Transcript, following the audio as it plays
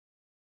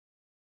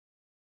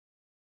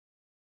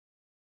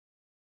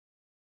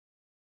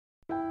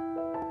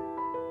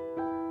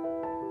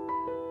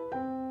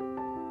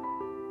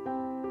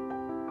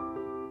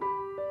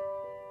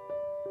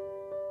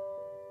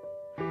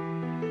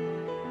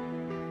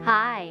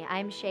Hi,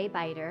 I'm Shay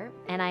Biter,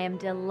 and I am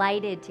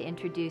delighted to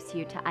introduce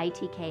you to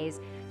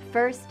ITK's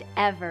first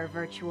ever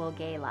virtual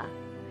gala.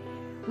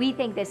 We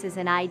think this is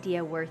an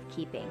idea worth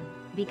keeping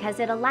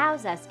because it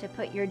allows us to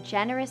put your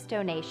generous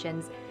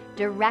donations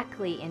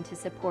directly into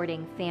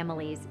supporting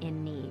families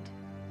in need.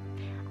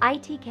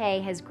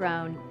 ITK has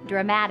grown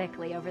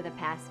dramatically over the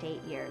past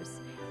 8 years.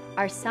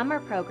 Our summer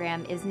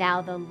program is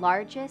now the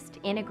largest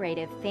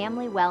integrative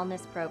family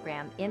wellness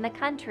program in the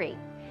country,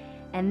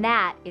 and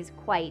that is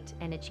quite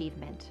an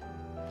achievement.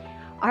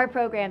 Our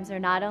programs are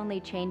not only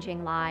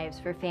changing lives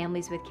for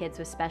families with kids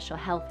with special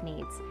health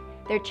needs,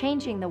 they're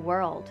changing the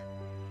world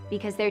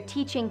because they're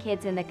teaching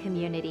kids in the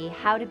community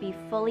how to be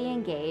fully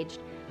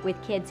engaged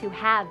with kids who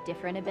have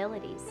different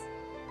abilities.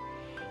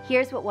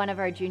 Here's what one of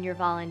our junior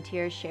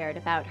volunteers shared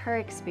about her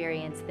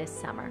experience this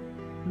summer.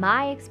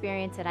 My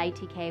experience at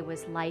ITK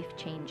was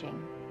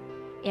life-changing.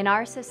 In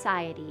our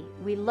society,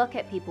 we look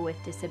at people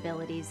with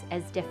disabilities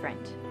as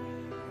different.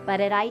 But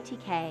at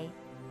ITK,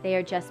 they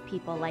are just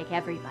people like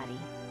everybody.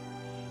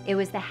 It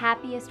was the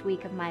happiest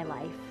week of my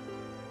life.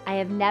 I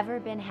have never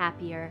been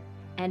happier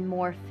and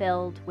more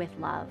filled with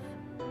love.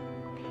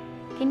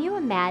 Can you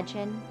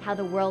imagine how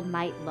the world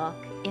might look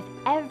if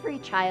every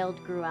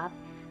child grew up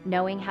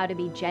knowing how to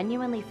be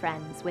genuinely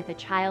friends with a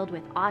child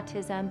with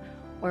autism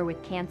or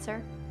with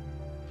cancer?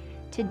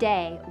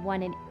 Today,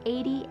 1 in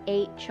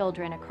 88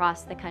 children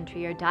across the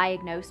country are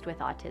diagnosed with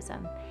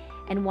autism,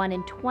 and 1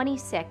 in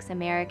 26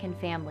 American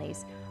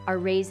families are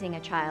raising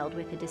a child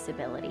with a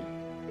disability.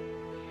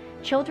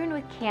 Children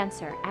with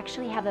cancer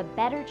actually have a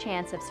better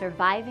chance of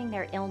surviving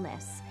their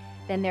illness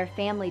than their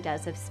family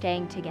does of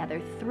staying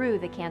together through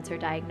the cancer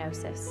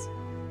diagnosis.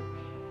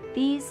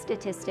 These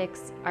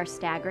statistics are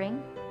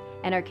staggering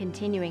and are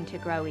continuing to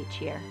grow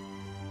each year.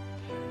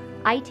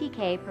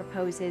 ITK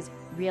proposes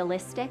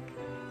realistic,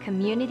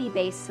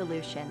 community-based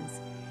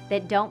solutions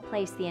that don't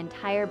place the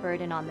entire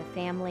burden on the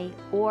family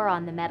or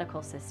on the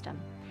medical system,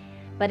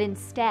 but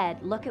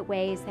instead look at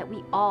ways that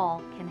we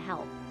all can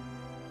help.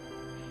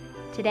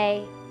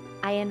 Today,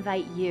 I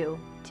invite you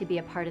to be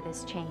a part of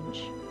this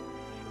change,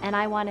 and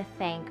I want to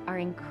thank our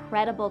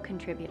incredible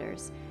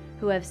contributors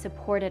who have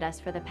supported us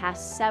for the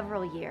past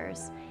several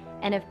years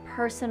and have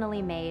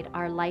personally made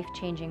our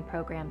life-changing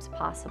programs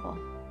possible.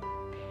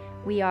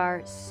 We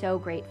are so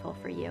grateful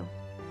for you.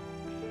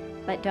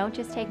 But don't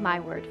just take my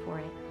word for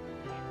it.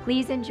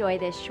 Please enjoy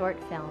this short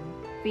film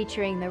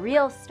featuring the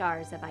real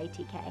stars of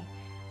ITK,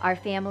 our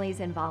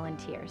families and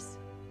volunteers.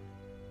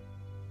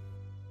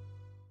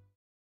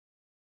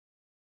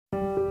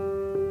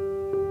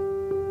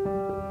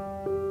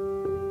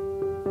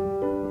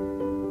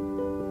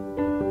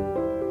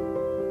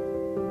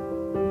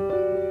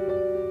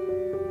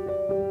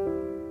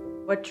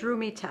 What drew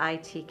me to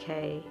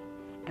ITK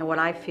and what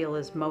I feel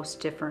is most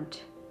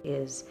different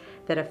is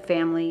that a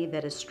family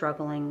that is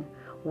struggling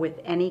with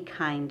any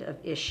kind of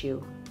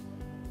issue,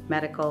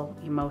 medical,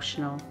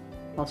 emotional,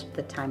 most of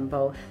the time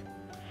both,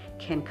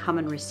 can come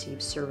and receive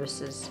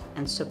services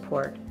and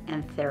support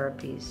and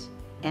therapies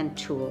and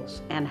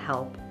tools and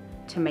help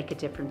to make a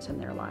difference in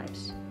their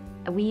lives.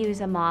 We use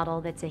a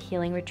model that's a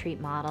healing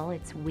retreat model.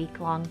 It's a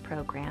week-long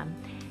program.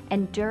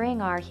 And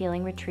during our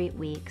healing retreat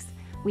weeks,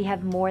 we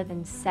have more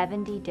than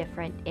 70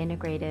 different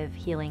integrative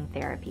healing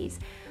therapies.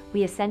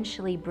 We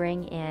essentially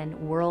bring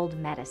in world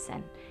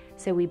medicine.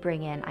 So we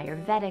bring in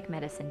Ayurvedic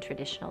medicine,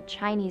 traditional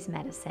Chinese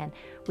medicine.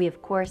 We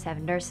of course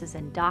have nurses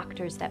and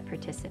doctors that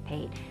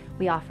participate.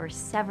 We offer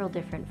several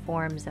different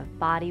forms of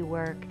body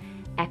work,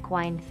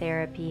 equine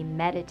therapy,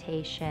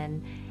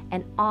 meditation,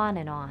 and on,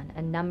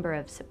 a number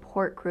of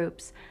support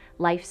groups,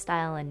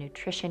 lifestyle and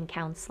nutrition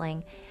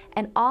counseling.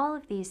 And all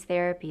of these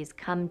therapies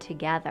come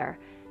together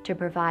to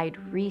provide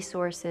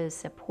resources,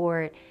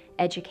 support,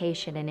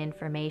 education, and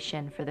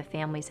information for the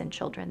families and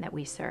children that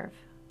we serve.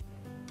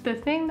 The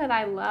thing that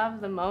I love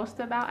the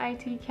most about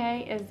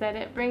ITK is that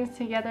it brings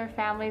together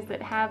families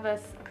that have a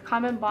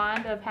common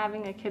bond of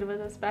having a kid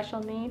with a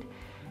special need,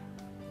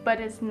 but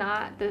it's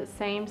not the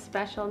same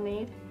special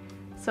need.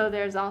 So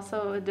there's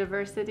also a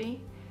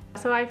diversity.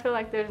 So I feel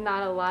like there's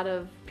not a lot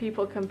of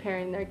people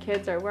comparing their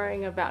kids or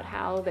worrying about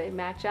how they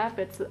match up.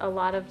 It's a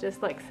lot of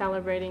just like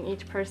celebrating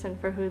each person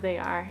for who they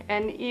are.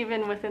 And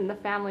even within the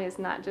family, it's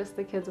not just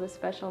the kids with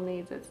special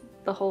needs, it's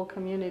the whole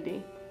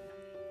community.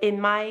 In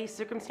my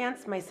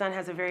circumstance, my son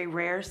has a very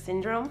rare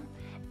syndrome,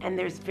 and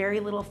there's very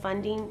little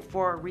funding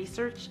for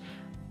research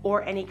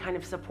or any kind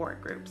of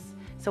support groups.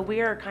 So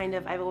we are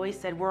I've always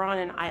said, we're on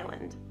an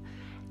island.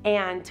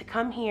 And to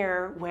come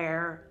here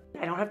where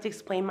I don't have to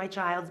explain my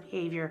child's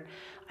behavior,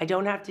 I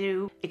don't have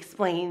to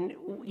explain,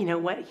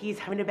 what he's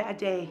having a bad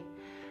day,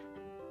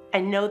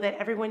 and know that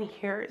everyone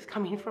here is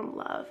coming from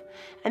love.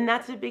 And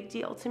that's a big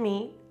deal to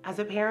me as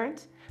a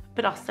parent,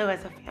 but also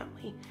as a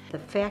family. The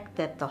fact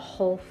that the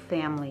whole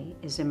family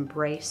is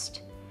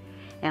embraced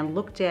and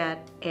looked at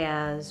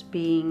as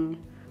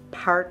being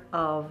part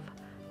of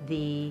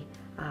the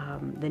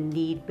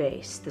need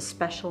base, the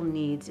special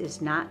needs,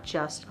 is not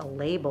just a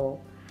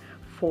label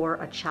for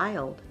a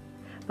child,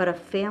 but a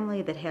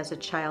family that has a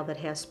child that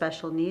has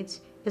special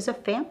needs is a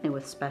family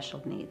with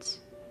special needs.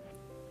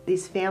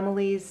 These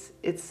families,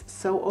 it's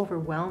so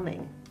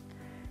overwhelming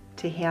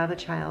to have a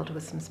child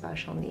with some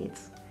special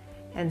needs.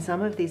 And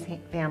some of these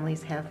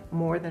families have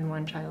more than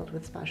one child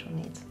with special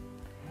needs.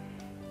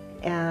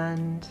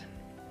 And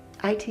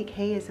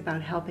ITK is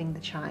about helping the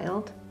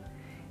child,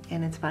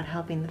 and it's about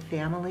helping the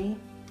family,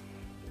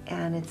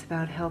 and it's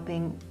about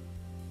helping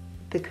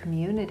the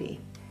community,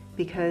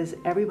 because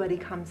everybody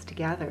comes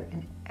together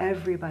and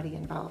everybody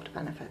involved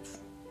benefits.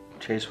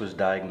 Chase was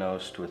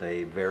diagnosed with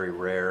a very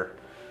rare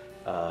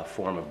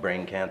form of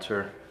brain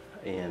cancer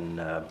in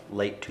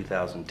late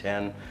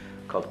 2010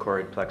 called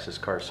choroid plexus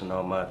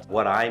carcinoma.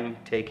 What I'm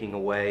taking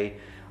away,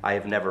 I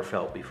have never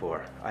felt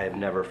before. I have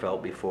never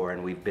felt before,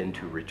 and we've been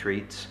to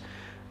retreats.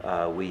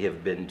 We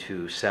have been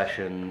to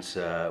sessions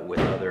with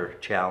other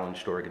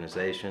challenged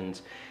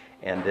organizations,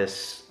 and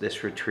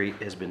this retreat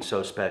has been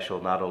so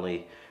special, not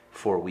only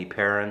for we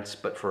parents,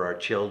 but for our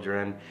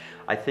children.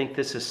 I think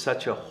this is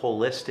such a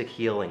holistic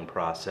healing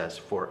process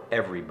for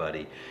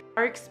everybody.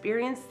 Our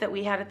experience that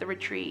we had at the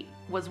retreat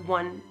was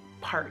one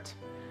part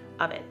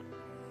of it.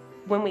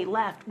 When we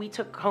left, we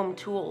took home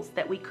tools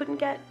that we couldn't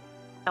get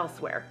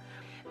elsewhere.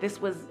 This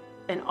was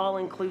an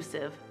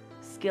all-inclusive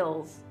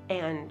skills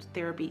and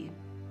therapy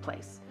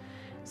place.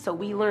 So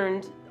we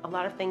learned a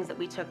lot of things that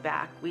we took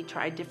back. We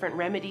tried different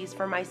remedies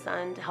for my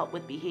son to help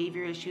with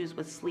behavior issues,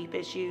 with sleep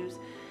issues,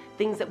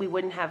 things that we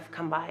wouldn't have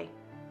come by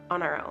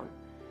on our own.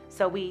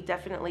 So we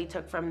definitely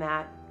took from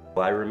that.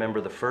 I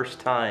remember the first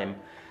time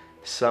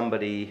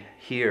somebody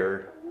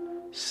here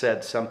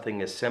said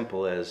something as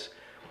simple as,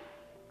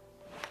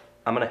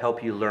 "I'm going to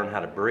help you learn how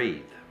to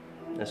breathe."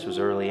 This was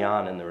early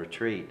on in the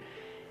retreat.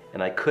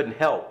 And I couldn't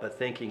help but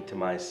thinking to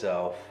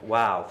myself,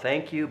 wow,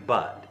 thank you,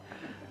 but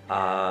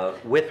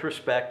with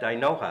respect, I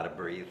know how to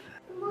breathe.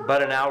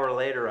 But an hour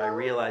later, I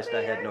realized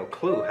I had no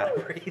clue how to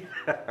breathe.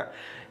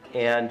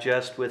 And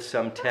just with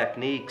some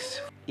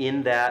techniques,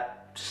 in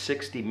that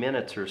 60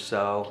 minutes or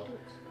so,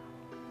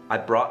 I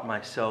brought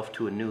myself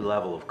to a new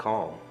level of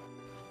calm.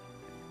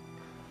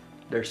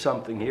 There's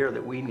something here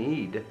that we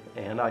need,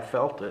 and I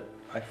felt it.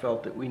 I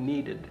felt that we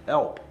needed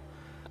help.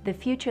 The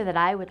future that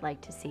I would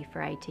like to see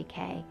for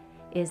ITK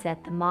is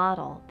that the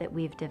model that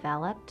we've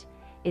developed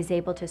is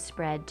able to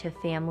spread to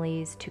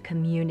families, to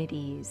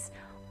communities,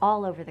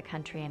 all over the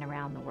country and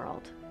around the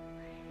world.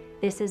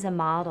 This is a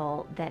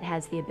model that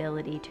has the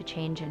ability to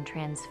change and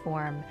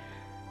transform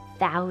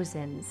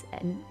thousands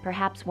and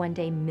perhaps one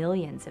day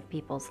millions of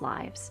people's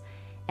lives.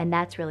 And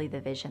that's really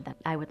the vision that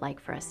I would like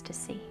for us to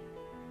see.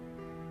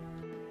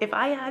 If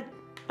I had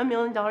 $1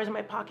 million in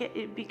my pocket,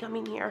 it'd be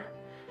coming here.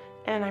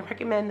 And I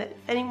recommend that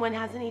if anyone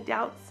has any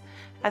doubts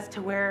as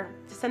to where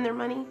to send their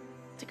money,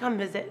 to come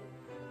visit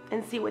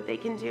and see what they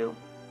can do.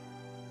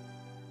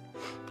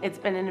 It's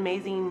been an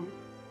amazing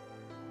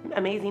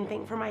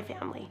thing for my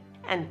family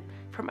and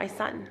for my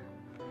son,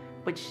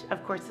 which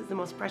of course is the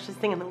most precious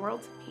thing in the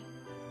world to me.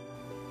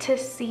 To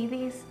see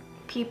these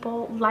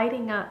people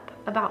lighting up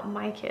about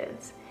my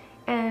kids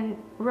and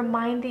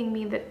reminding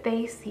me that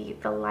they see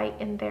the light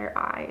in their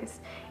eyes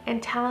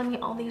and telling me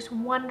all these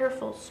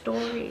wonderful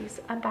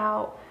stories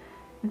about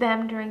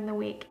them during the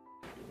week.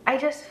 I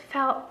just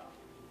felt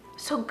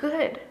so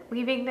good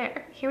leaving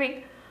there,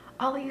 hearing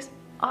all these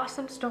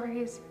awesome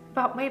stories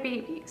about my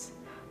babies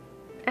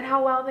and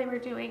how well they were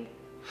doing.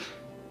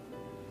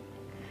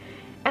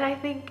 And I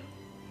think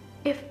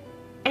if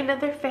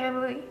another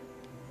family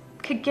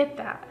could get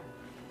that,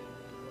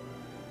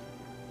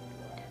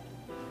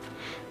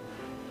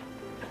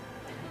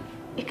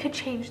 it could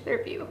change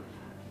their view.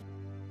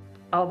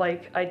 I'd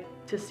like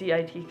to see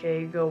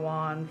ITK go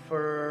on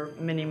for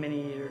many,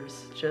 many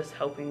years, just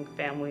helping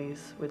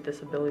families with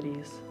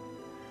disabilities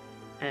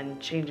and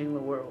changing the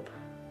world,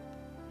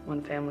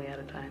 one family at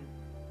a time.